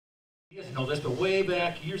You guys know this, but way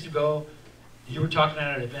back years ago, you were talking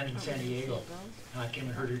at an event in San Diego, and I came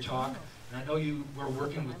and heard your talk. And I know you were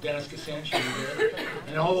working with Dennis Kacinski,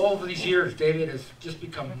 and all over these years, David has just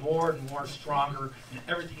become more and more stronger in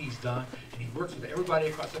everything he's done. And he works with everybody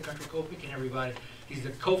across the country, co-picking everybody. He's the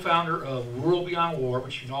co-founder of World Beyond War,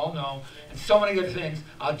 which you all know, and so many other things.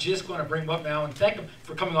 I'm just going to bring him up now and thank him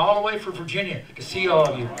for coming all the way from Virginia to see all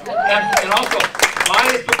of you. And also, buy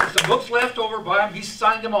his book. There's some books left over. Buy them. He's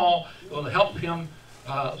signed them all. It will help him.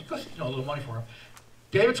 Cost, a little money for him.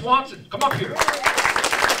 David Swanson, come up here.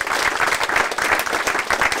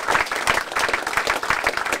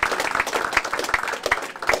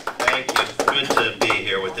 Good to be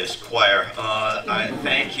here with this choir. I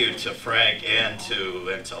thank you to Frank and to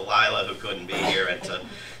Lila, who couldn't be here, and to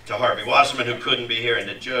Harvey Wasserman, who couldn't be here, and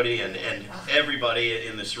to Jody and everybody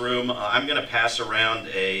in this room. I'm going to pass around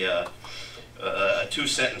a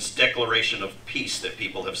two-sentence declaration of peace that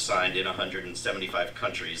people have signed in 175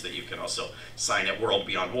 countries that you can also sign at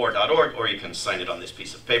WorldBeyondWar.org, or you can sign it on this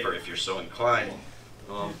piece of paper if you're so inclined.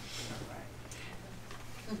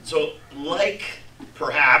 So, like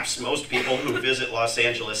perhaps most people who visit Los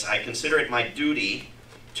Angeles, I consider it my duty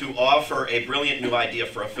to offer a brilliant new idea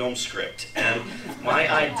for a film script. And my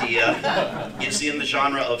idea is in the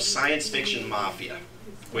genre of science fiction mafia,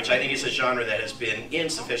 which I think is a genre that has been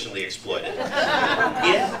insufficiently exploited.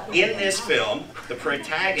 In this film, the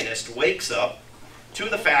protagonist wakes up to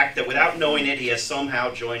the fact that without knowing it, he has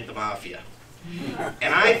somehow joined the mafia.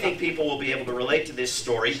 And I think people will be able to relate to this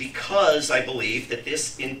story because I believe that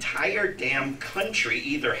this entire damn country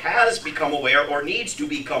either has become aware or needs to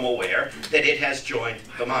become aware that it has joined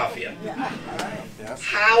the mafia.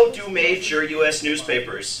 How do major U.S.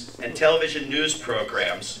 newspapers and television news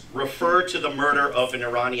programs refer to the murder of an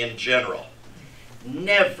Iranian general?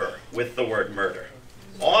 Never with the word murder.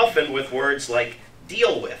 Often with words like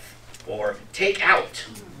deal with or take out.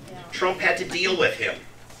 Trump had to deal with him.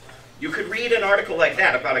 You could read an article like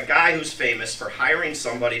that about a guy who's famous for hiring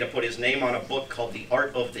somebody to put his name on a book called The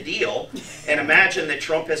Art of the Deal, and imagine that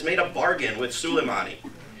Trump has made a bargain with Soleimani,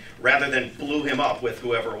 rather than blew him up with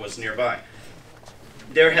whoever was nearby.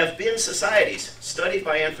 There have been societies, studied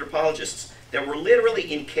by anthropologists, that were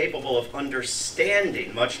literally incapable of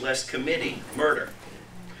understanding, much less committing, murder.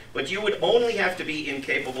 But you would only have to be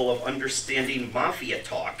incapable of understanding mafia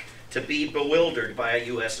talk to be bewildered by a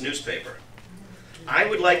U.S. newspaper. I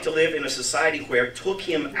would like to live in a society where took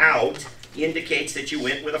him out indicates that you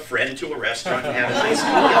went with a friend to a restaurant and had a nice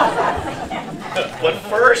meal. But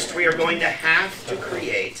first, we are going to have to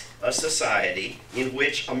create a society in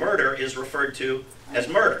which a murder is referred to as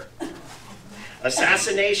murder.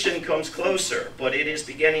 Assassination comes closer, but it is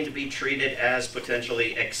beginning to be treated as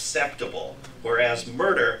potentially acceptable, whereas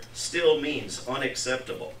murder still means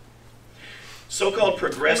unacceptable. So-called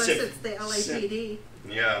progressive... Unless it's the LAPD.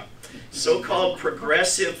 Yeah. So-called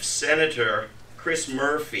progressive Senator Chris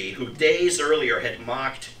Murphy, who days earlier had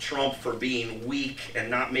mocked Trump for being weak and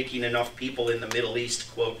not making enough people in the Middle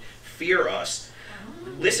East, quote, fear us,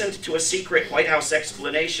 listened to a secret White House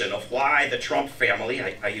explanation of why the Trump family,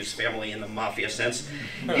 I use family in the mafia sense,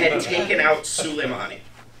 had taken out Soleimani.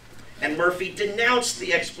 And Murphy denounced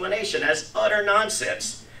the explanation as utter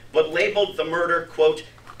nonsense, but labeled the murder, quote,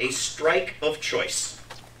 a strike of choice.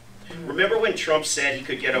 Remember when Trump said he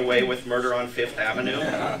could get away with murder on Fifth Avenue?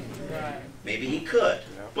 Maybe he could.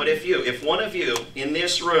 But if one of you in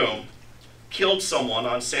this room killed someone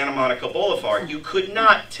on Santa Monica Boulevard, you could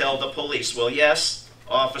not tell the police, well, yes,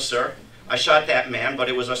 officer, I shot that man, but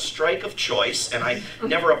it was a strike of choice, and I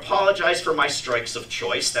never apologize for my strikes of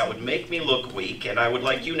choice. That would make me look weak, and I would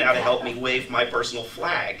like you now to help me wave my personal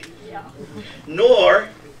flag. Nor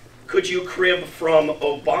could you crib from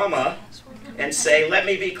Obama and say, let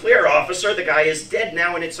me be clear, officer, the guy is dead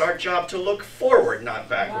now and it's our job to look forward, not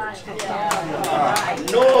backwards.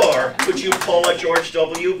 Nor could you pull a George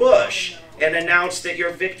W. Bush and announce that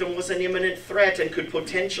your victim was an imminent threat and could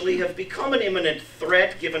potentially have become an imminent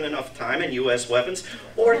threat given enough time and U.S. weapons,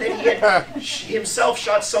 or that he had himself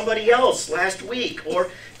shot somebody else last week,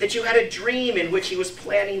 or that you had a dream in which he was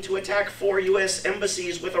planning to attack 4 U.S.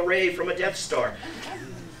 embassies with a ray from a Death Star.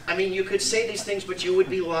 I mean, you could say these things, but you would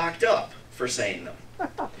be locked up for saying them.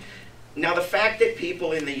 Now, the fact that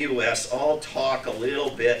people in the U.S. all talk a little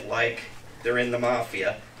bit like they're in the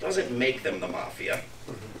mafia doesn't make them the mafia,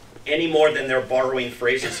 any more than they're borrowing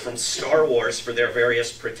phrases from Star Wars for their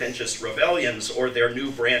various pretentious rebellions or their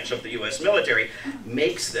new branch of the U.S. military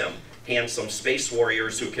makes them handsome space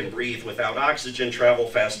warriors who can breathe without oxygen, travel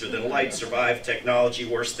faster than light, survive technology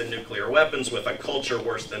worse than nuclear weapons, with a culture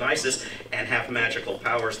worse than ISIS, and have magical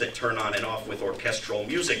powers that turn on and off with orchestral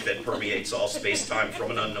music that permeates all space-time from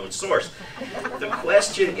an unknown source. The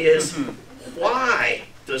question is, why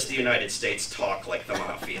does the United States talk like the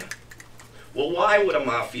mafia? Well, why would a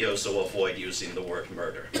mafioso avoid using the word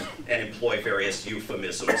murder and employ various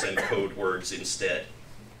euphemisms and code words instead?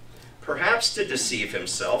 Perhaps to deceive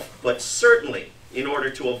himself, but certainly in order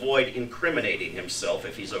to avoid incriminating himself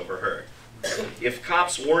if he's overheard. If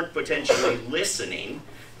cops weren't potentially listening,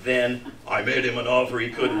 then "I made him an offer he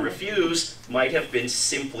couldn't refuse" might have been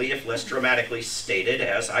simply, if less dramatically, stated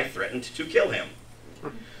as "I threatened to kill him."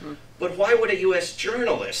 But why would a U.S.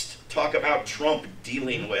 journalist talk about Trump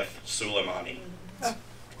dealing with Soleimani?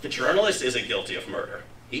 The journalist isn't guilty of murder.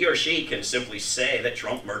 He or she can simply say that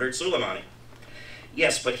Trump murdered Soleimani.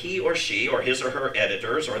 Yes, but he or she, or his or her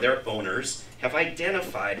editors, or their owners, have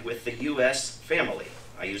identified with the U.S. family.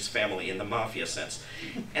 I use family in the mafia sense.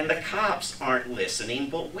 And the cops aren't listening,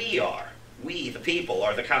 but we are. We, the people,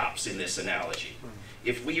 are the cops in this analogy.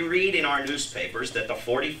 If we read in our newspapers that the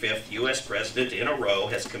 45th U.S. president in a row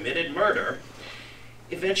has committed murder,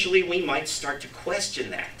 eventually we might start to question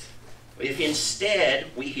that. If instead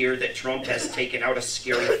we hear that Trump has taken out a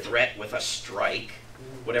scary threat with a strike,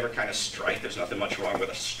 whatever kind of strike, there's nothing much wrong with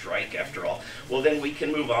a strike after all, well then we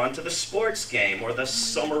can move on to the sports game or the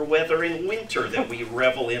summer weather in winter that we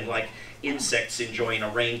revel in like insects enjoying a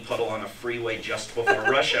rain puddle on a freeway just before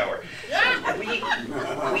rush hour. We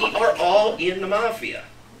are all in the mafia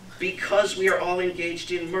because we are all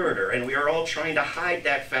engaged in murder, and we are all trying to hide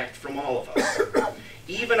that fact from all of us.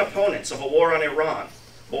 Even opponents of a war on Iran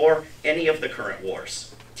or any of the current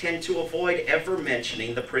wars tend to avoid ever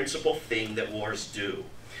mentioning the principal thing that wars do.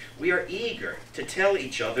 We are eager to tell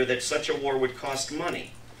each other that such a war would cost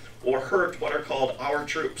money, or hurt what are called our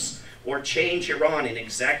troops, or change Iran in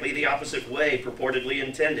exactly the opposite way purportedly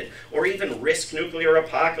intended, or even risk nuclear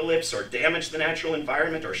apocalypse, or damage the natural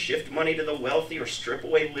environment, or shift money to the wealthy, or strip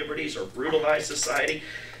away liberties, or brutalize society,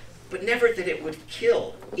 but never that it would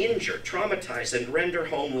kill, injure, traumatize, and render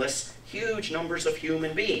homeless huge numbers of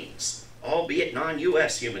human beings, albeit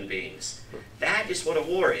non-US human beings. That is what a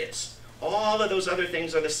war is. All of those other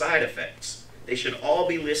things are the side effects. They should all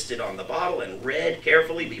be listed on the bottle and read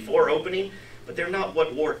carefully before opening, but they're not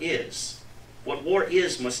what war is. What war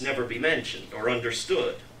is must never be mentioned or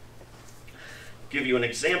understood. I'll give you an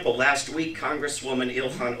example. Last week, Congresswoman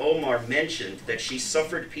Ilhan Omar mentioned that she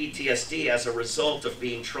suffered PTSD as a result of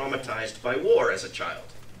being traumatized by war as a child.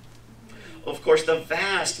 Of course, the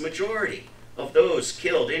vast majority of those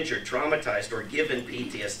killed, injured, traumatized, or given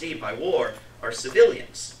PTSD by war are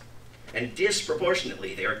civilians. And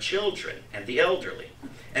disproportionately, they are children and the elderly.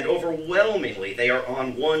 And overwhelmingly, they are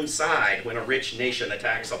on one side when a rich nation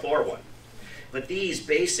attacks a poor one. But these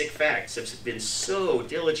basic facts have been so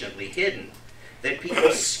diligently hidden that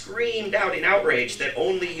people screamed out in outrage that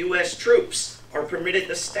only U.S. troops are permitted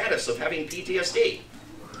the status of having PTSD.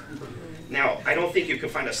 Now, I don't think you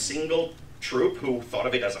could find a single troop who thought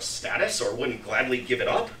of it as a status or wouldn't gladly give it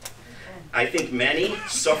up. I think many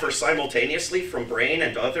suffer simultaneously from brain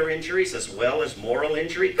and other injuries as well as moral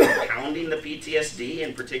injury, compounding the PTSD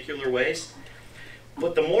in particular ways.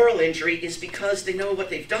 But the moral injury is because they know what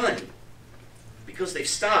they've done. Because they've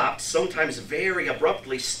stopped, sometimes very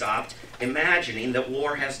abruptly stopped, imagining that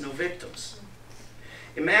war has no victims.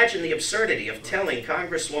 Imagine the absurdity of telling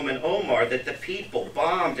Congresswoman Omar that the people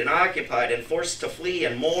bombed and occupied and forced to flee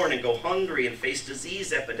and mourn and go hungry and face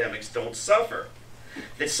disease epidemics don't suffer.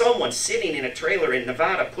 That someone sitting in a trailer in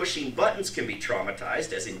Nevada pushing buttons can be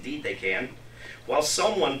traumatized, as indeed they can, while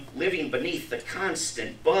someone living beneath the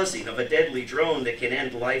constant buzzing of a deadly drone that can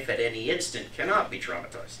end life at any instant cannot be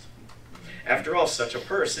traumatized. After all, such a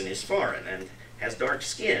person is foreign and has dark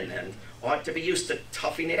skin and ought to be used to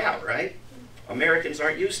toughing it out, right? Americans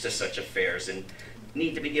aren't used to such affairs and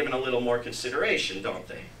need to be given a little more consideration, don't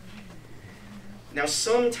they? Now,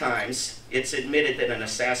 sometimes it's admitted that an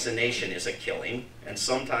assassination is a killing, and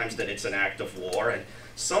sometimes that it's an act of war, and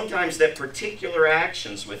sometimes that particular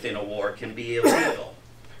actions within a war can be illegal.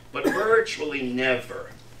 But virtually never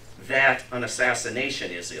that an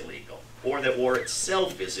assassination is illegal, or that war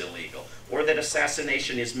itself is illegal, or that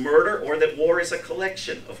assassination is murder, or that war is a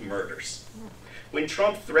collection of murders. When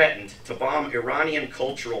Trump threatened to bomb Iranian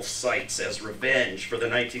cultural sites as revenge for the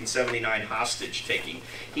 1979 hostage-taking,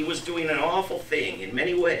 he was doing an awful thing in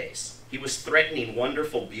many ways. He was threatening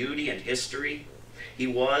wonderful beauty and history. He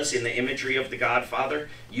was, in the imagery of The Godfather,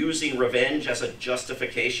 using revenge as a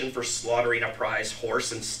justification for slaughtering a prize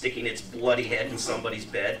horse and sticking its bloody head in somebody's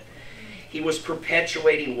bed. He was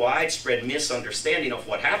perpetuating widespread misunderstanding of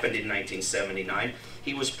what happened in 1979.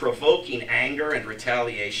 He was provoking anger and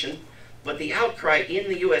retaliation. But the outcry in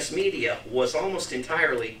the US media was almost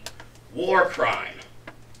entirely war crime.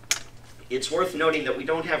 It's worth noting that we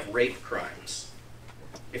don't have rape crimes.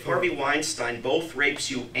 If Harvey Weinstein both rapes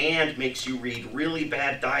you and makes you read really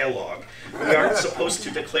bad dialogue, we aren't supposed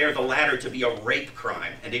to declare the latter to be a rape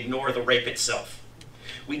crime and ignore the rape itself.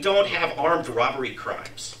 We don't have armed robbery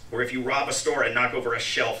crimes, where if you rob a store and knock over a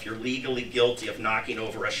shelf, you're legally guilty of knocking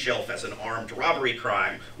over a shelf as an armed robbery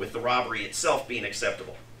crime, with the robbery itself being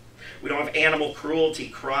acceptable. We don't have animal cruelty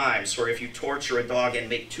crimes, where if you torture a dog and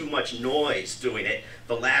make too much noise doing it,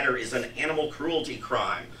 the latter is an animal cruelty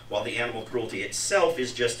crime, while the animal cruelty itself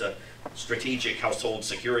is just a strategic household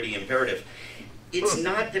security imperative. It's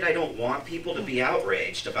not that I don't want people to be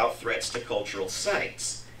outraged about threats to cultural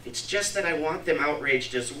sites. It's just that I want them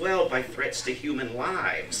outraged as well by threats to human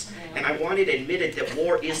lives. And I want it admitted that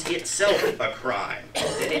war is itself a crime,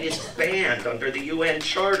 that it is banned under the UN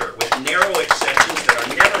Charter with narrow exceptions that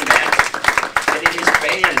are never met, that it is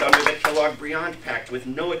banned under the Kellogg-Briand Pact with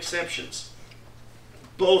no exceptions.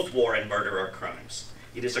 Both war and murder are crimes.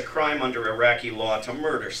 It is a crime under Iraqi law to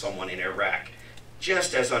murder someone in Iraq,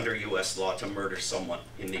 just as under US law to murder someone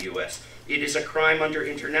in the US. It is a crime under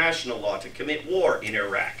international law to commit war in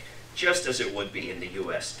Iraq, just as it would be in the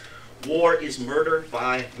US. War is murder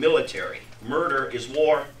by military. Murder is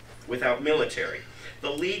war without military.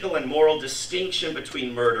 The legal and moral distinction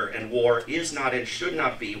between murder and war is not and should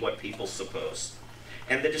not be what people suppose.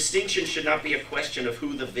 And the distinction should not be a question of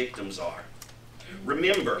who the victims are.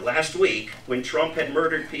 Remember, last week, when Trump had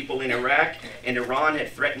murdered people in Iraq and Iran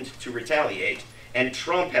had threatened to retaliate, and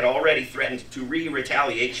Trump had already threatened to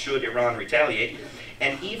retaliate should Iran retaliate,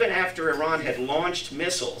 and even after Iran had launched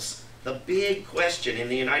missiles, the big question in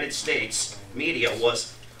the United States media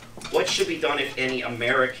was, what should be done if any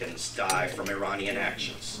Americans die from Iranian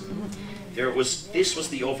actions? This was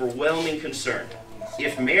the overwhelming concern.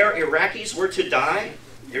 If mere Iraqis were to die,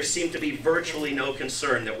 there seemed to be virtually no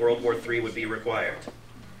concern that World War III would be required.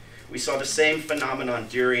 We saw the same phenomenon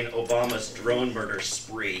during Obama's drone murder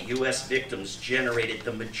spree. US victims generated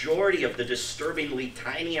the majority of the disturbingly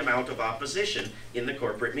tiny amount of opposition in the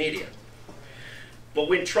corporate media. But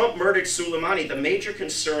when Trump murdered Soleimani, the major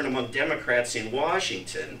concern among Democrats in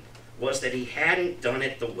Washington was that he hadn't done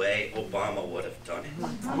it the way Obama would have done it.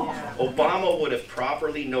 Obama would have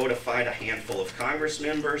properly notified a handful of Congress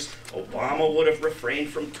members. Obama would have refrained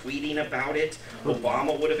from tweeting about it.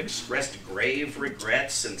 Obama would have expressed grave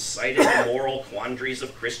regrets and cited the moral quandaries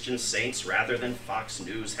of Christian saints rather than Fox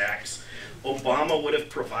News hacks. Obama would have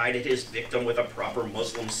provided his victim with a proper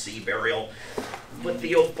Muslim sea burial. But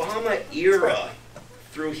the Obama era,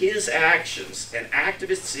 through his actions and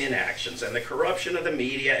activists' inactions and the corruption of the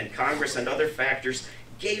media and Congress and other factors,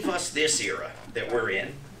 gave us this era that we're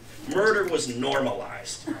in. Murder was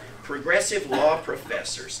normalized. Progressive law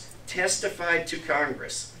professors testified to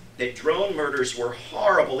Congress that drone murders were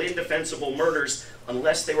horrible, indefensible murders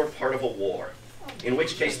unless they were part of a war, in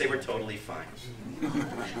which case they were totally fine.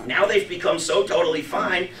 Now they've become so totally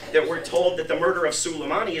fine that we're told that the murder of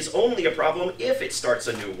Soleimani is only a problem if it starts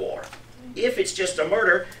a new war. If it's just a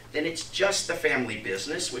murder, then it's just the family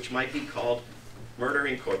business, which might be called Murder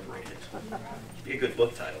Incorporated. It'd be a good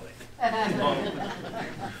book title, I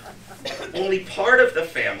think. Only part of the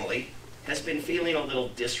family has been feeling a little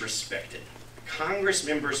disrespected. Congress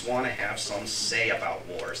members want to have some say about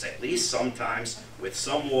wars, at least sometimes, with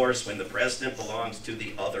some wars when the president belongs to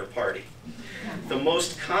the other party. The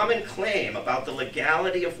most common claim about the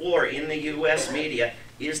legality of war in the US media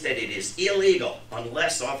is that it is illegal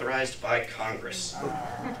unless authorized by Congress.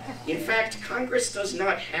 In fact, Congress does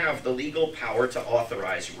not have the legal power to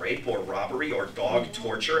authorize rape or robbery or dog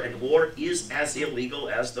torture, and war is as illegal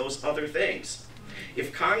as those other things.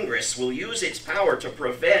 If Congress will use its power to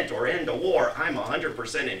prevent or end a war, I'm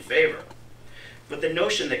 100% in favor. But the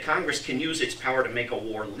notion that Congress can use its power to make a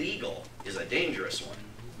war legal is a dangerous one.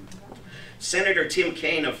 Senator Tim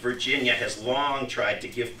Kaine of Virginia has long tried to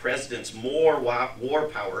give presidents more war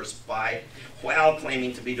powers while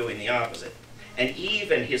claiming to be doing the opposite. And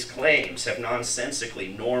even his claims have nonsensically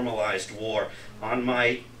normalized war. On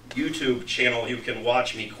my YouTube channel, you can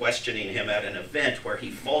watch me questioning him at an event where he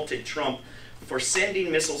faulted Trump for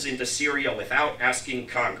sending missiles into Syria without asking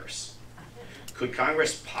Congress. Could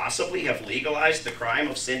Congress possibly have legalized the crime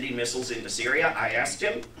of sending missiles into Syria? I asked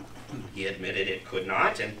him. He admitted it could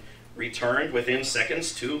not, and returned within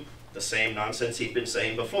seconds to the same nonsense he'd been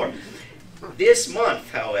saying before. This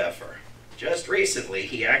month, however, just recently,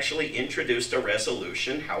 he actually introduced a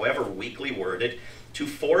resolution, however weakly worded, to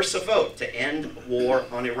force a vote to end war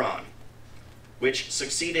on Iran. which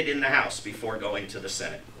succeeded in the House before going to the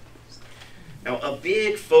Senate. Now, a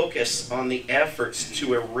big focus on the efforts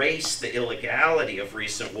to erase the illegality of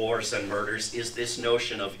recent wars and murders is this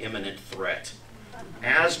notion of imminent threat.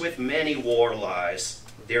 As with many war lies,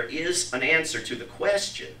 there is an answer to the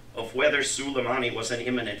question of whether Soleimani was an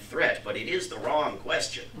imminent threat, but it is the wrong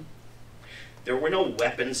question. There were no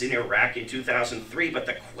weapons in Iraq in 2003, but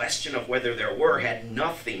the question of whether there were had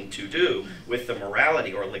nothing to do with the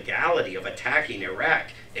morality or legality of attacking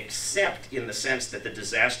Iraq, except in the sense that the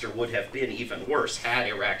disaster would have been even worse had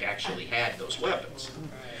Iraq actually had those weapons.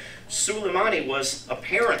 Soleimani was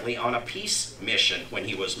apparently on a peace mission when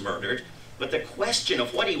he was murdered, but the question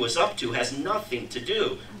of what he was up to has nothing to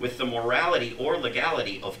do with the morality or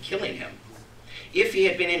legality of killing him. If he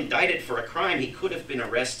had been indicted for a crime, he could have been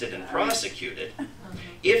arrested and prosecuted.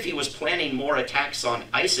 If he was planning more attacks on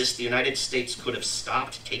ISIS, the United States could have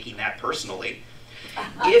stopped taking that personally.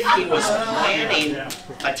 If he was planning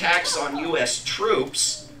attacks on US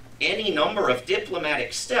troops, any number of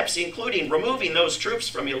diplomatic steps, including removing those troops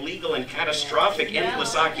from illegal and catastrophic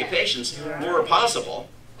endless occupations, were possible.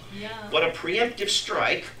 But a preemptive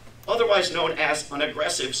strike, otherwise known as an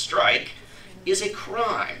aggressive strike, is a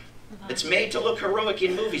crime. It's made to look heroic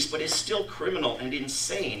in movies, but is still criminal and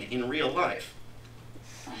insane in real life.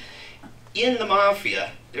 In the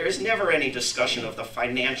mafia, there is never any discussion of the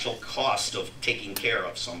financial cost of taking care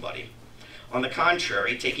of somebody. On the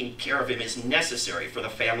contrary, taking care of him is necessary for the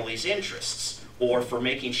family's interests, or for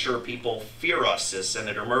making sure people fear us, as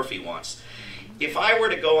Senator Murphy wants. If I were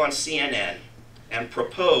to go on CNN and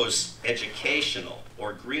propose educational,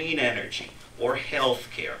 or green energy, or health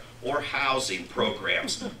care, or housing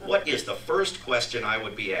programs, what is the first question I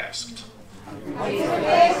would be asked? How you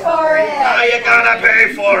pay for it? How you gonna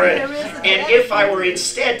pay for it? And if I were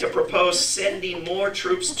instead to propose sending more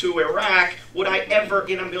troops to Iraq, would I ever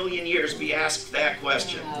in a million years be asked that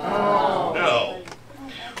question? No.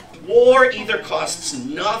 War either costs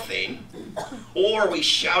nothing, or we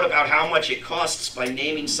shout about how much it costs by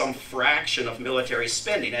naming some fraction of military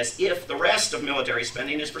spending, as if the rest of military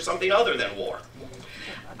spending is for something other than war.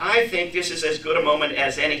 I think this is as good a moment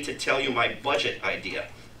as any to tell you my budget idea.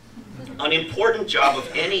 An important job of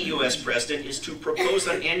any U.S. president is to propose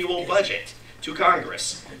an annual budget to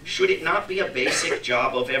Congress. Should it not be a basic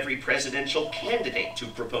job of every presidential candidate to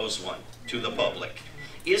propose one to the public?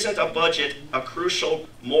 Isn't a budget a crucial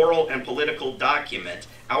moral and political document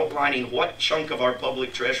outlining what chunk of our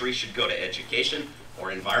public treasury should go to education,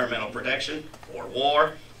 or environmental protection, or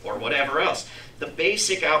war, or whatever else? The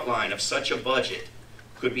basic outline of such a budget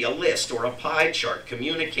could be a list or a pie chart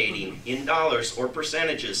communicating in dollars or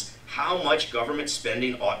percentages how much government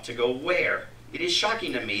spending ought to go where. It is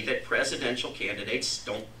shocking to me that presidential candidates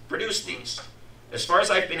don't produce these. As far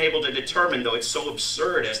as I've been able to determine, though it's so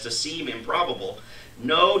absurd as to seem improbable,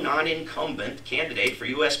 no non-incumbent candidate for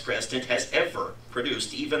U.S. president has ever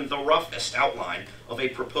produced even the roughest outline of a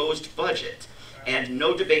proposed budget, and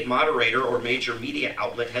no debate moderator or major media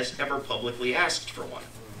outlet has ever publicly asked for one.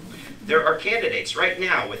 There are candidates right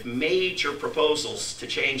now with major proposals to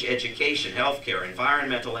change education, healthcare,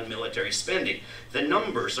 environmental, and military spending. The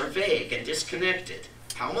numbers are vague and disconnected.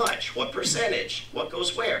 How much? What percentage? What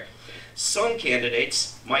goes where? Some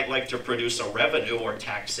candidates might like to produce a revenue or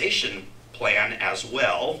taxation plan as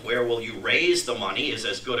well. Where will you raise the money is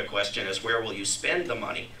as good a question as where will you spend the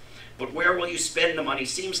money. But where will you spend the money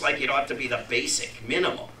seems like it ought to be the basic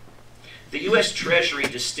minimum. The U.S. Treasury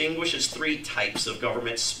distinguishes three types of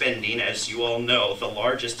government spending, as you all know. The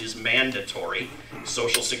largest is mandatory: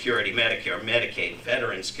 Social Security, Medicare, Medicaid,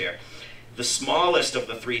 Veterans Care. The smallest of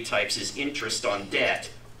the three types is interest on debt,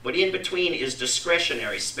 but in between is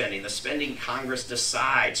discretionary spending, the spending Congress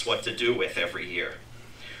decides what to do with every year.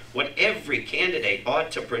 What every candidate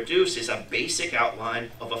ought to produce is a basic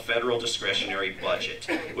outline of a federal discretionary budget,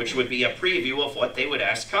 which would be a preview of what they would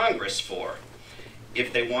ask Congress for.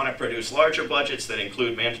 If they want to produce larger budgets that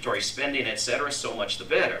include mandatory spending, etc., so much the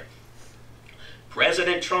better.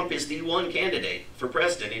 President Trump is the one candidate for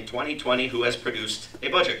president in 2020 who has produced a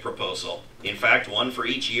budget proposal. In fact, one for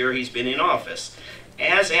each year he's been in office.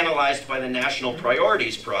 As analyzed by the National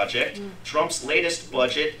Priorities Project, Trump's latest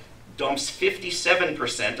budget dumps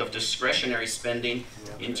 57% of discretionary spending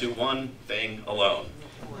into one thing alone: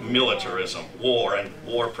 militarism, war, and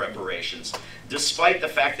war preparations. Despite the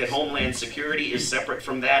fact that Homeland Security is separate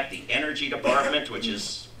from that, the Energy Department, which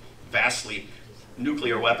is vastly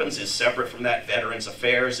nuclear weapons, is separate from that, Veterans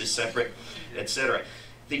Affairs is separate, etc.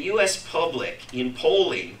 The U.S. public, in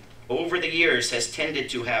polling over the years, has tended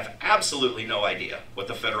to have absolutely no idea what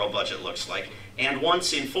the federal budget looks like, and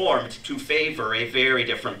once informed, to favor a very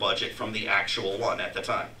different budget from the actual one at the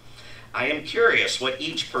time. I am curious what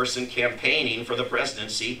each person campaigning for the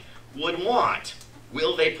presidency would want.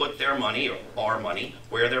 Will they put their money, or our money,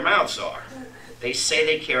 where their mouths are? They say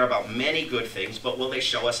they care about many good things, but will they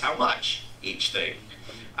show us how much each thing?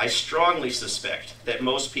 I strongly suspect that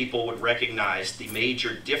most people would recognize the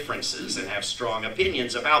major differences and have strong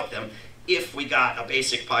opinions about them if we got a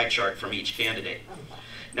basic pie chart from each candidate.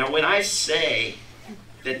 Now, when I say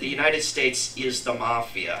that the United States is the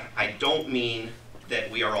mafia, I don't mean that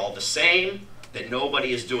we are all the same, that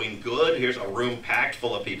nobody is doing good. Here's a room packed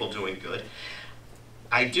full of people doing good.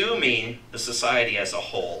 I do mean the society as a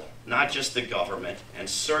whole, not just the government, and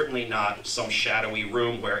certainly not some shadowy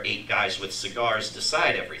room where 8 guys with cigars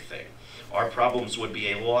decide everything. Our problems would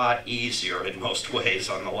be a lot easier in most ways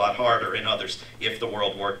and a lot harder in others if the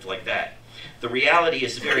world worked like that. The reality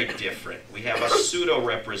is very different. We have a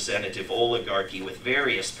pseudo-representative oligarchy with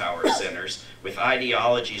various power centers, with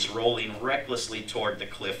ideologies rolling recklessly toward the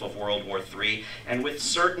cliff of World War III, and with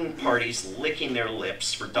certain parties licking their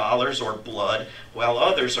lips for dollars or blood, while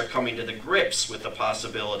others are coming to the grips with the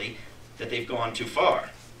possibility that they've gone too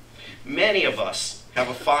far. Many of us have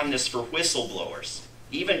a fondness for whistleblowers.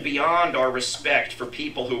 Even beyond our respect for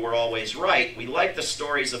people who were always right, we like the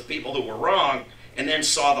stories of people who were wrong and then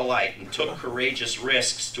saw the light and took courageous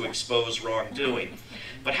risks to expose wrongdoing.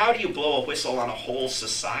 But how do you blow a whistle on a whole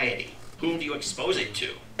society? Whom do you expose it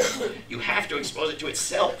to? You have to expose it to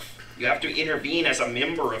itself. You have to intervene as a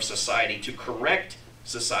member of society to correct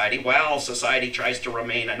society while society tries to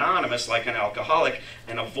remain anonymous like an alcoholic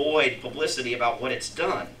and avoid publicity about what it's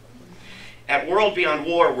done. At World Beyond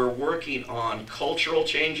War, we're working on cultural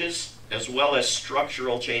changes as well as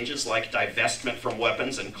structural changes like divestment from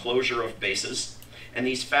weapons and closure of bases. And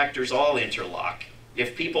these factors all interlock.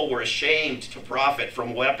 If people were ashamed to profit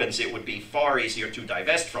from weapons, it would be far easier to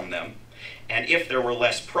divest from them. And if there were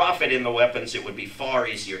less profit in the weapons, it would be far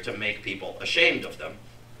easier to make people ashamed of them.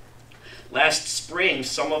 Last spring,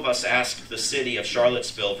 some of us asked the city of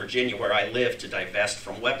Charlottesville, Virginia, where I live, to divest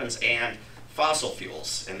from weapons and fossil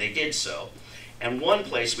fuels, and they did so. And one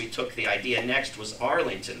place we took the idea next was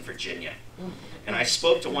Arlington, Virginia. And I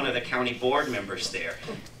spoke to one of the county board members there,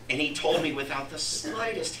 and he told me without the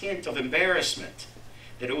slightest hint of embarrassment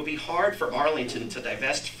that it would be hard for Arlington to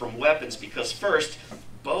divest from weapons because first,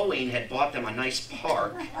 Boeing had bought them a nice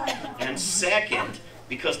park, and second,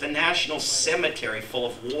 because the National Cemetery full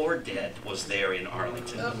of war dead was there in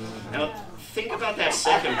Arlington. Now, think about that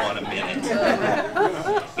second one a minute.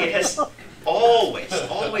 It has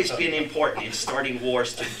always been important in starting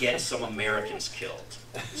wars to get some Americans killed,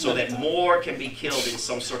 so that more can be killed in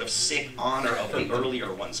some sort of sick honor of the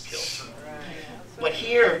earlier ones killed. But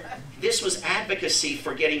here, this was advocacy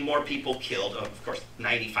for getting more people killed. Of course,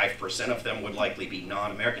 95% of them would likely be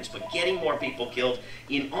non-Americans, but getting more people killed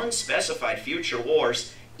in unspecified future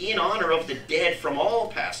wars in honor of the dead from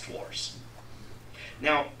all past wars.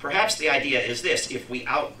 Now, perhaps the idea is this: if we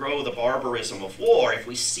outgrow the barbarism of war, if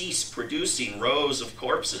we cease producing rows of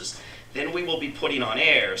corpses, then we will be putting on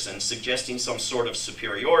airs and suggesting some sort of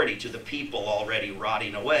superiority to the people already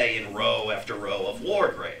rotting away in row after row of war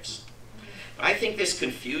graves. I think this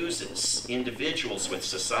confuses individuals with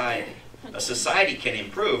society. A society can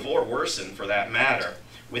improve, or worsen for that matter,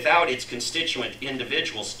 without its constituent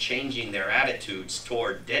individuals changing their attitudes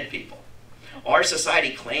toward dead people. Our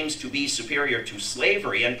society claims to be superior to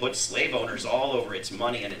slavery and puts slave owners all over its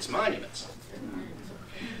money and its monuments.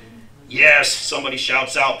 Yes, somebody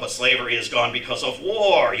shouts out, but slavery is gone because of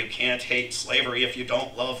war. You can't hate slavery if you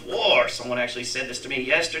don't love war. Someone actually said this to me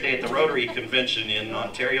yesterday at the Rotary Convention in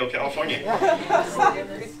Ontario, California.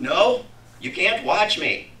 No, you can't watch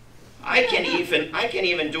me. I can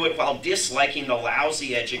even do it while disliking the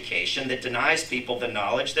lousy education that denies people the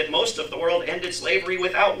knowledge that most of the world ended slavery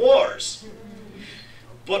without wars.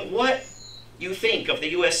 But what you think of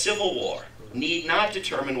the U.S. Civil War need not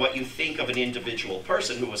determine what you think of an individual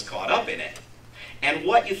person who was caught up in it. And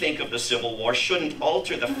what you think of the Civil War shouldn't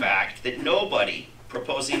alter the fact that nobody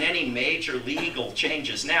proposing any major legal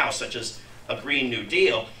changes now, such as a Green New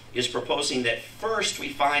Deal, is proposing that first we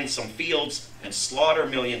find some fields and slaughter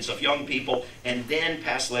millions of young people and then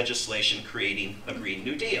pass legislation creating a Green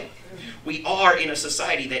New Deal. We are in a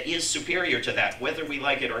society that is superior to that, whether we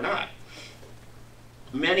like it or not.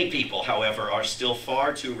 Many people, however, are still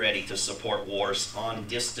far too ready to support wars on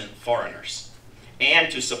distant foreigners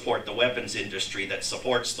and to support the weapons industry that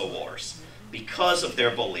supports the wars because of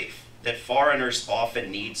their belief that foreigners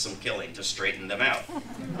often need some killing to straighten them out.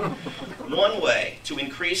 One way to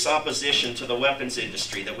increase opposition to the weapons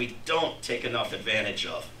industry that we don't take enough advantage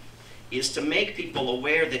of is to make people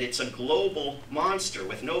aware that it's a global monster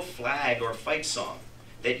with no flag or fight song.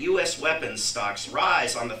 that U.S. weapons stocks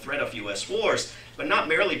rise on the threat of U.S. wars, but not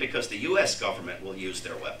merely because the U.S. government will use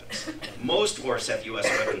their weapons. Most wars have U.S.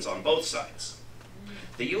 weapons on both sides.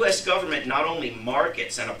 The U.S. government not only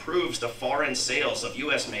markets and approves the foreign sales of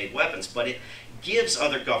U.S.-made weapons, but it gives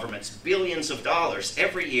other governments billions of dollars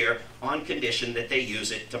every year on condition that they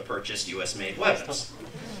use it to purchase U.S.-made weapons.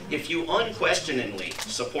 If you unquestioningly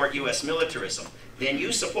support U.S. militarism, then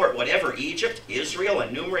you support whatever Egypt, Israel,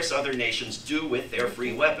 and numerous other nations do with their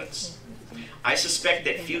free weapons. I suspect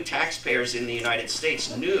that few taxpayers in the United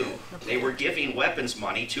States knew they were giving weapons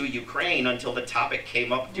money to Ukraine until the topic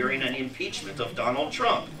came up during an impeachment of Donald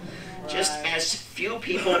Trump. Just as few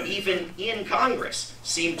people, even in Congress,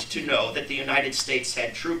 seemed to know that the United States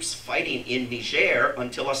had troops fighting in Niger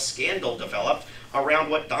until a scandal developed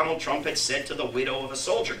around what Donald Trump had said to the widow of a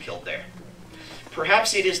soldier killed there.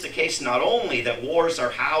 Perhaps it is the case not only that wars are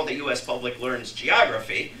how the U.S. public learns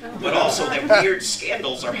geography, but also that weird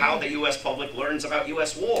scandals are how the U.S. public learns about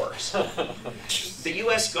U.S. wars. The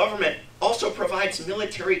U.S. government also provides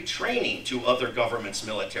military training to other governments'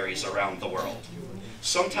 militaries around the world.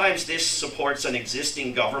 Sometimes this supports an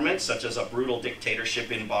existing government, such as a brutal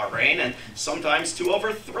dictatorship in Bahrain, and sometimes to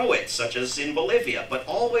overthrow it, such as in Bolivia, but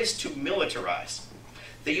always to militarize.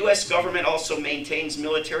 The U.S. government also maintains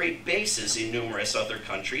military bases in numerous other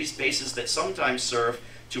countries, bases that sometimes serve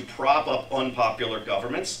to prop up unpopular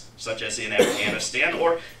governments, such as in Afghanistan,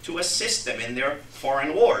 or to assist them in their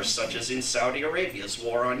foreign wars, such as in Saudi Arabia's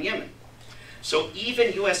war on Yemen. So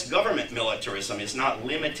even U.S. government militarism is not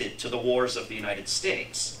limited to the wars of the United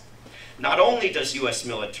States. Not only does U.S.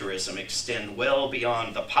 militarism extend well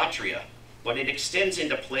beyond the patria, but it extends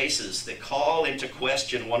into places that call into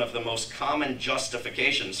question one of the most common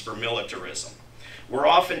justifications for militarism. We're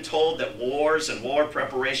often told that wars and war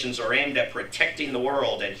preparations are aimed at protecting the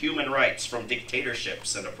world and human rights from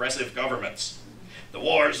dictatorships and oppressive governments. The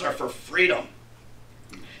wars are for freedom.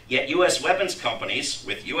 Yet U.S. weapons companies,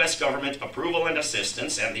 with U.S. government approval and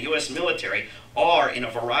assistance, and the U.S. military are, in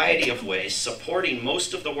a variety of ways, supporting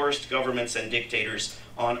most of the worst governments and dictators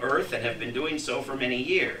on earth and have been doing so for many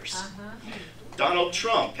years. Donald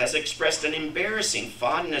Trump has expressed an embarrassing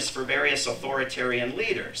fondness for various authoritarian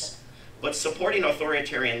leaders, but supporting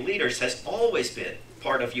authoritarian leaders has always been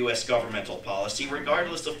part of U.S. governmental policy,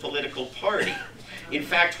 regardless of political party. In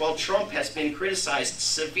fact, while Trump has been criticized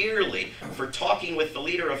severely for talking with the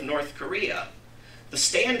leader of North Korea, the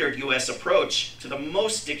standard U.S. approach to the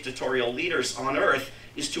most dictatorial leaders on earth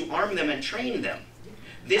is to arm them and train them.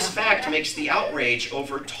 This fact makes the outrage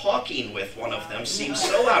over talking with one of them seem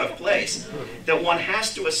so out of place that one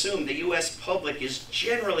has to assume the U.S. public is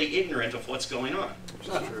generally ignorant of what's going on.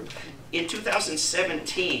 In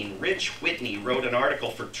 2017, Rich Whitney wrote an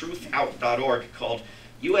article for truthout.org called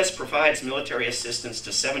U.S. provides military assistance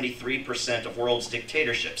to 73% of world's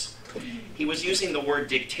dictatorships. He was using the word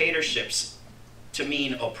dictatorships to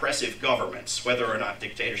mean oppressive governments, whether or not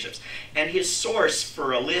dictatorships. And his source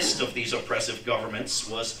for a list of these oppressive governments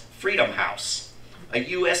was Freedom House, a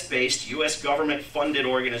US-based, US government-funded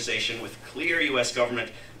organization with clear US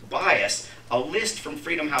government bias. A list from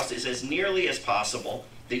Freedom House is as nearly as possible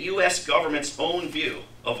the US government's own view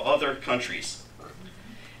of other countries.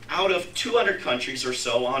 Out of 200 countries or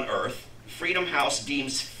so on Earth, Freedom House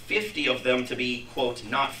deems 50 of them to be, quote,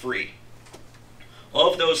 not free.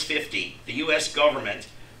 Of those 50, the U.S. government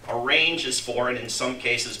arranges for and in some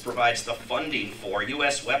cases provides the funding for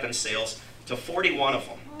U.S. weapons sales to 41 of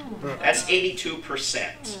them. That's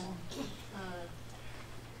 82%.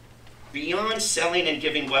 Beyond selling and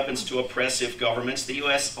giving weapons to oppressive governments, the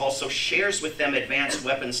U.S. also shares with them advanced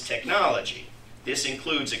weapons technology. This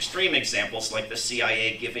includes extreme examples like the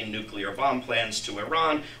CIA giving nuclear bomb plans to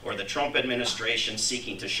Iran, or the Trump administration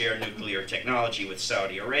seeking to share nuclear technology with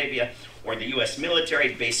Saudi Arabia, or the U.S.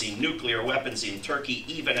 military basing nuclear weapons in Turkey,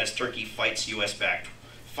 even as Turkey fights U.S.-backed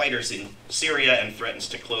fighters in Syria and threatens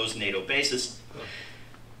to close NATO bases.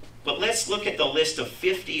 But let's look at the list of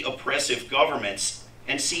 50 oppressive governments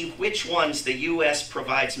and see which ones the U.S.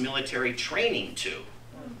 provides military training to.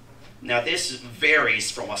 Now, this varies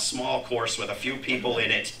from a small course with a few people in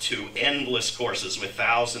it to endless courses with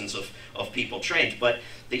thousands of people trained. But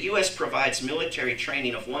the U.S. provides military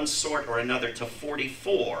training of one sort or another to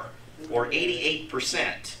 44, or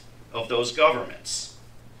 88% of those governments.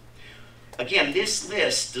 Again, this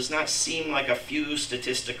list does not seem like a few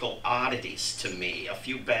statistical oddities to me, a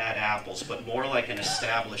few bad apples, but more like an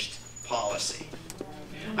established policy.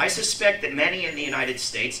 I suspect that many in the United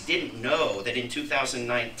States didn't know that in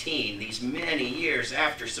 2019, these many years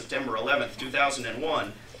after September 11th,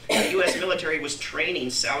 2001, the U.S. military was training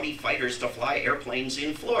Saudi fighters to fly airplanes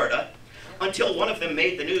in Florida until one of them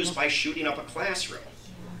made the news by shooting up a classroom.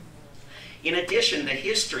 In addition, the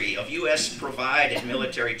history of U.S. provided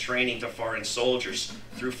military training to foreign soldiers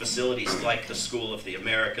through facilities like the School of the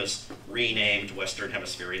Americas, renamed Western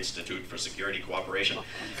Hemisphere Institute for Security Cooperation,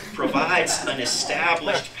 provides an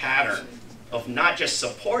established pattern of not just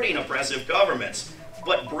supporting oppressive governments,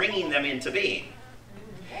 but bringing them into being.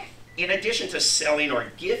 In addition to selling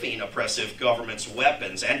or giving oppressive governments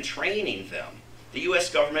weapons and training them, the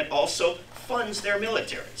U.S. government also funds their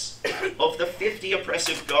militaries. Of the 50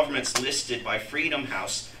 oppressive governments listed by Freedom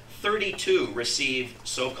House, 32 receive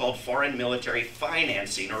so-called foreign military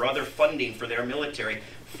financing or other funding for their military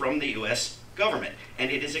from the U.S. government.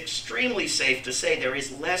 And it is extremely safe to say there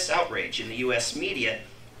is less outrage in the U.S. media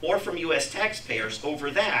or from U.S. taxpayers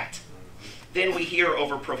over that than we hear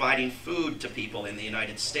over providing food to people in the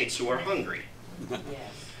United States who are hungry.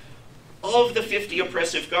 Of the 50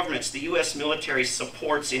 oppressive governments, the U.S. military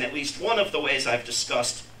supports, in at least one of the ways I've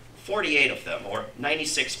discussed, 48 of them, or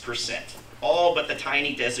 96%, all but the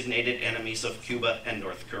tiny designated enemies of Cuba and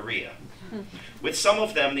North Korea. With some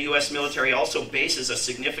of them, the U.S. military also bases a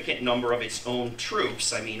significant number of its own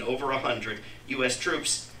troops, I mean over 100 U.S.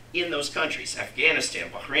 troops, in those countries: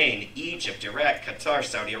 Afghanistan, Bahrain, Egypt, Iraq, Qatar,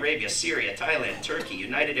 Saudi Arabia, Syria, Thailand, Turkey,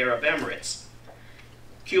 United Arab Emirates.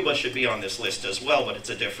 Cuba should be on this list as well, but it's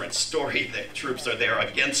a different story. The troops are there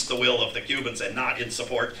against the will of the Cubans and not in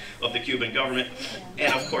support of the Cuban government.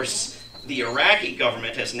 And of course, the Iraqi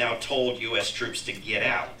government has now told U.S. troops to get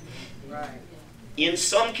out. In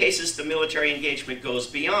some cases, the military engagement goes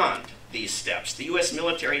beyond these steps. The U.S.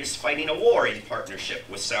 military is fighting a war in partnership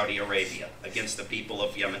with Saudi Arabia against the people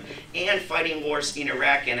of Yemen, and fighting wars in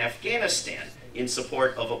Iraq and Afghanistan in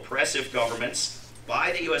support of oppressive governments,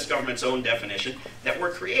 by the U.S. government's own definition, that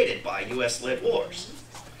were created by U.S.-led wars.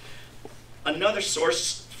 Another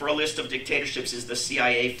source for a list of dictatorships is the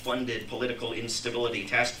CIA-funded Political Instability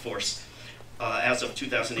Task Force. As of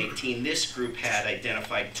 2018, this group had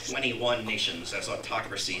identified 21 nations as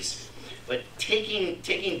autocracies. But taking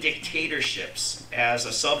dictatorships as a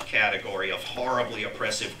subcategory of horribly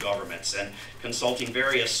oppressive governments and consulting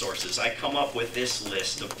various sources, I come up with this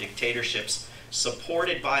list of dictatorships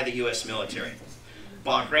supported by the U.S. military: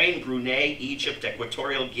 Bahrain, Brunei, Egypt,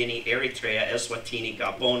 Equatorial Guinea, Eritrea, Eswatini,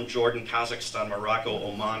 Gabon, Jordan, Kazakhstan, Morocco,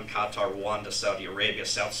 Oman, Qatar, Rwanda, Saudi Arabia,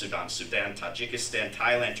 South Sudan, Sudan, Tajikistan,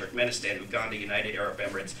 Thailand, Turkmenistan, Uganda, United Arab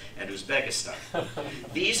Emirates, and Uzbekistan.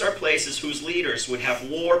 These are places whose leaders would have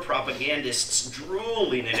war propagandists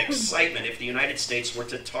drooling in excitement if the United States were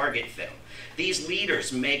to target them. These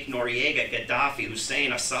leaders make Noriega, Gaddafi,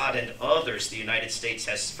 Hussein, Assad, and others the United States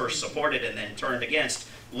has first supported and then turned against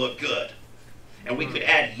look good. And we could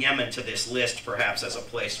add Yemen to this list, perhaps, as a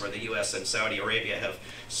place where the U.S. and Saudi Arabia have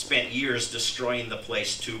spent years destroying the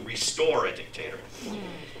place to restore a dictator.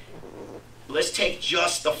 Let's take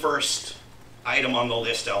just the first item on the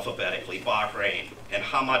list alphabetically, Bahrain, and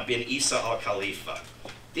Hamad bin Isa al-Khalifa.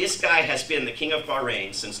 This guy has been the king of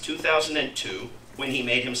Bahrain since 2002, when he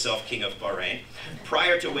made himself king of Bahrain,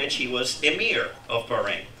 prior to which he was emir of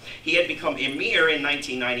Bahrain. He had become emir in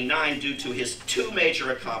 1999 due to his two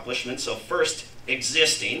major accomplishments of first,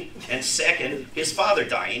 existing, and second, his father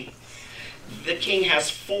dying. The king has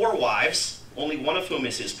 4 wives, only one of whom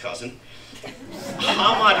is his cousin.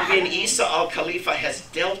 Hamad bin Isa al-Khalifa has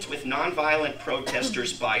dealt with nonviolent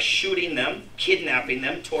protesters by shooting them, kidnapping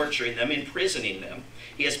them, torturing them, imprisoning them.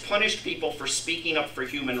 He has punished people for speaking up for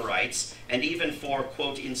human rights, and even for,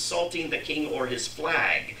 quote, insulting the king or his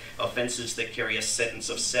flag, offenses that carry a sentence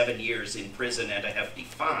of 7 years in prison and a hefty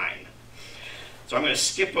fine. So I'm going to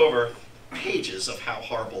skip over pages of how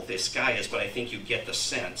horrible this guy is, but I think you get the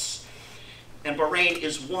sense. And Bahrain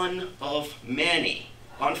is one of many.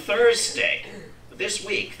 On Thursday, this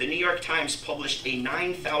week, the New York Times published a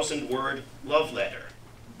 9,000-word love letter.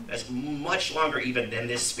 That's much longer even than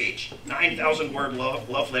this speech. 9,000-word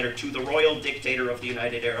love letter to the royal dictator of the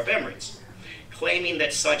United Arab Emirates, claiming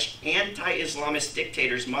that such anti-Islamist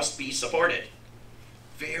dictators must be supported.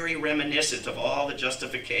 Very reminiscent of all the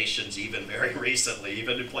justifications, even very recently,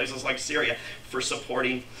 even in places like Syria, for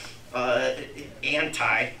supporting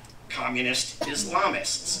anti-communist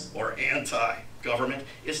Islamists or anti-government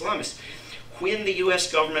Islamists. When the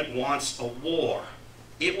U.S. government wants a war,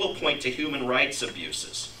 it will point to human rights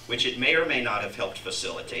abuses, which it may or may not have helped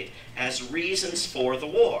facilitate, as reasons for the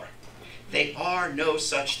war. They are no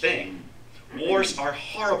such thing. Wars are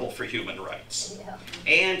horrible for human rights.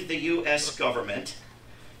 And the U.S. government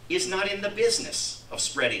is not in the business of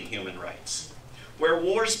spreading human rights. Where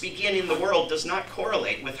wars begin in the world does not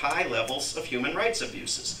correlate with high levels of human rights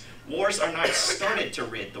abuses. Wars are not started to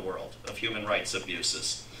rid the world of human rights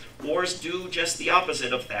abuses. Wars do just the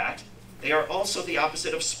opposite of that, They are also the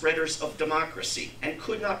opposite of spreaders of democracy and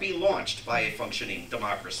could not be launched by a functioning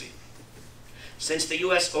democracy. Since the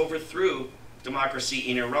US overthrew democracy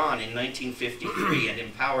in Iran in 1953 and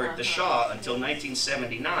empowered the Shah until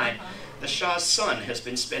 1979, the Shah's son has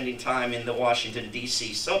been spending time in the Washington,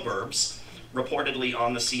 D.C. suburbs, reportedly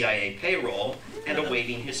on the CIA payroll, and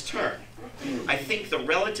awaiting his turn. I think the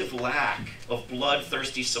relative lack of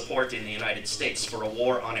bloodthirsty support in the United States for a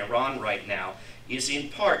war on Iran right now is in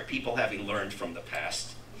part people having learned from the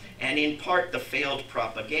past, and in part the failed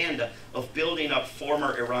propaganda of building up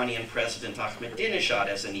former Iranian President Ahmadinejad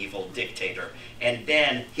as an evil dictator, and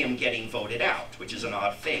then him getting voted out, which is an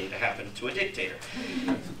odd thing to happen to a dictator.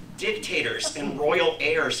 Dictators and royal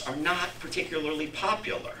heirs are not particularly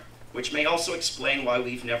popular, which may also explain why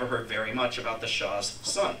we've never heard very much about the Shah's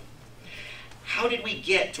son. How did we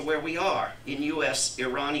get to where we are in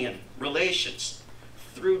US-Iranian relations?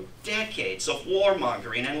 Through decades of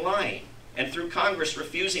warmongering and lying, and through Congress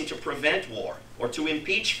refusing to prevent war, or to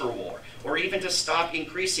impeach for war, or even to stop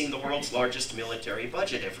increasing the world's largest military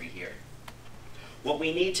budget every year. What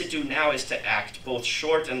we need to do now is to act both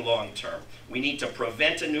short and long term. We need to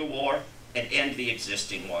prevent a new war and end the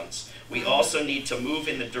existing ones. We also need to move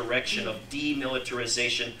in the direction of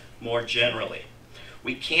demilitarization more generally.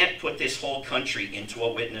 We can't put this whole country into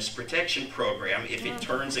a witness protection program if it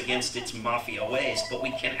turns against its mafia ways, but we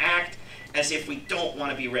can act as if we don't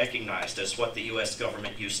want to be recognized as what the US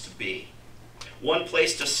government used to be. One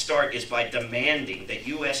place to start is by demanding that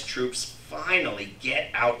US troops finally get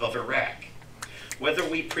out of Iraq. Whether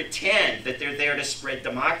we pretend that they're there to spread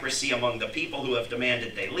democracy among the people who have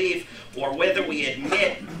demanded they leave, or whether we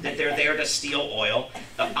admit that they're there to steal oil,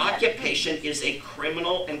 the occupation is a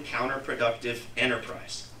criminal and counterproductive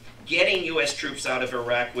enterprise. Getting US troops out of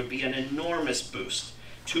Iraq would be an enormous boost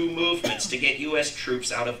to movements to get US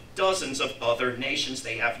troops out of dozens of other nations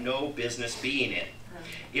they have no business being in.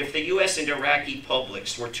 If the US and Iraqi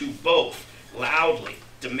publics were to both loudly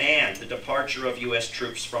demand the departure of US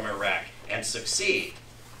troops from Iraq and succeed,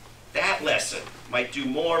 that lesson might do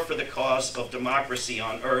more for the cause of democracy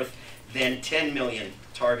on Earth than 10 million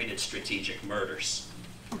targeted strategic murders.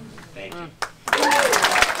 Thank you.